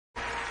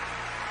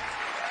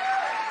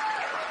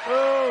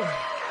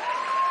Oh.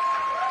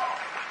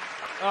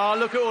 Oh,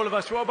 look at all of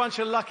us. What a bunch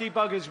of lucky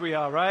buggers we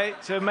are,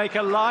 right? To make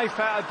a life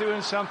out of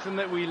doing something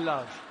that we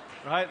love,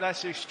 right?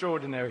 That's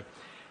extraordinary.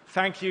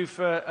 Thank you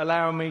for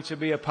allowing me to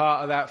be a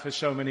part of that for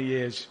so many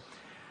years.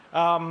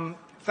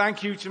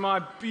 Thank you to my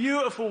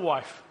beautiful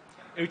wife,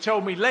 who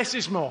told me less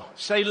is more.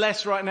 Say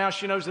less right now.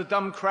 She knows the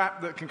dumb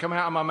crap that can come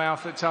out of my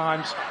mouth at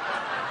times.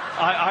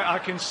 I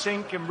can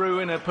sink and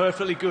ruin a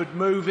perfectly good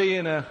movie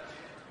and a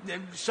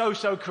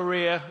so-so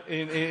career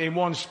in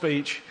one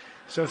speech.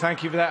 So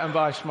thank you for that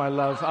advice, my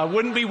love. I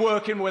wouldn't be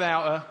working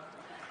without her.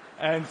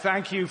 And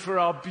thank you for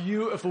our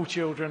beautiful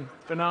children,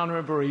 Banana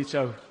and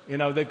Burrito. You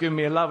know, they've given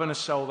me a love and a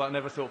soul that I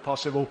never thought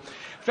possible.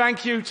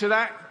 Thank you to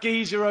that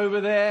geezer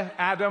over there,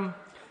 Adam.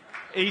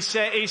 He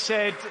said,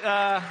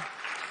 I've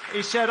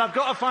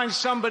got to find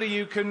somebody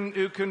who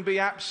can be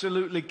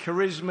absolutely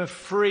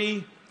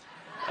charisma-free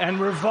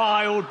and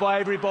reviled by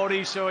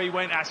everybody. So he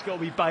went, that's got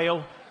to be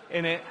Bale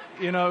in it,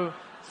 you know.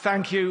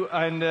 Thank you,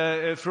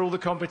 and for all the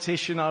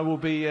competition, I will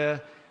be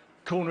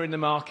cornering the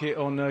market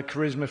on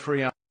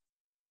charisma-free.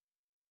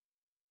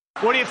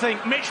 What do you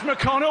think? Mitch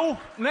McConnell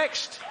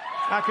next?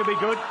 That could be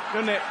good,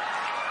 couldn't it?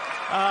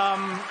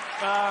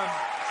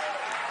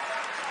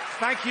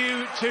 Thank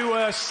you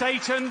to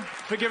Satan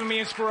for giving me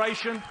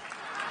inspiration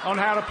on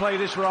how to play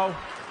this role.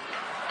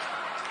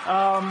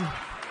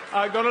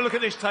 I've got to look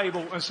at this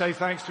table and say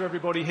thanks to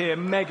everybody here.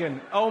 Megan,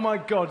 oh my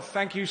God,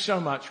 thank you so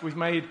much. We've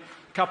made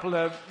a couple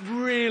of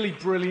really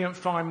brilliant,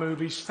 fine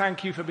movies.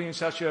 Thank you for being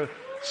such a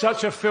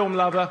film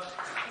lover.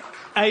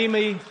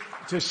 Amy,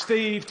 to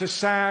Steve, to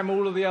Sam,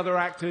 all of the other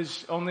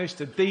actors on this,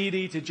 to Dee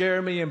Dee, to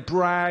Jeremy and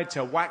Brad,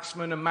 to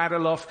Waxman and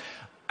Madaloff,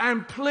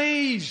 and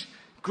please,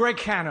 Greg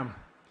Canham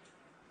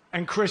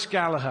and Chris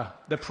Gallagher,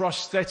 the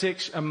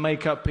prosthetics and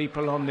makeup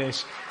people on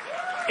this.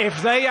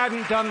 If they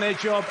hadn't done their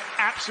job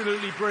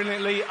absolutely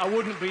brilliantly, I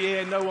wouldn't be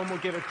here. No one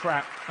would give a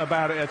crap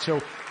about it at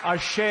all. I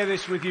share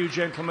this with you,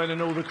 gentlemen,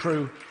 and all the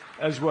crew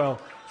as well.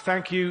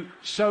 Thank you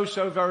so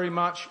very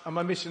much. Am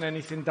I missing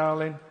anything,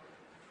 darling?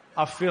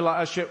 I feel like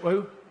I should...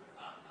 Who?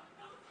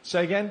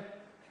 Say again?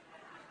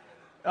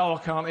 Oh, I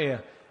can't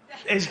hear.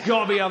 There's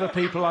got to be other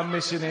people I'm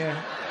missing here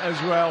as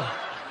well.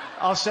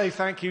 I'll say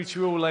thank you to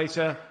you all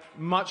later.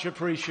 Much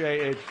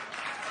appreciated.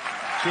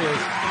 Cheers.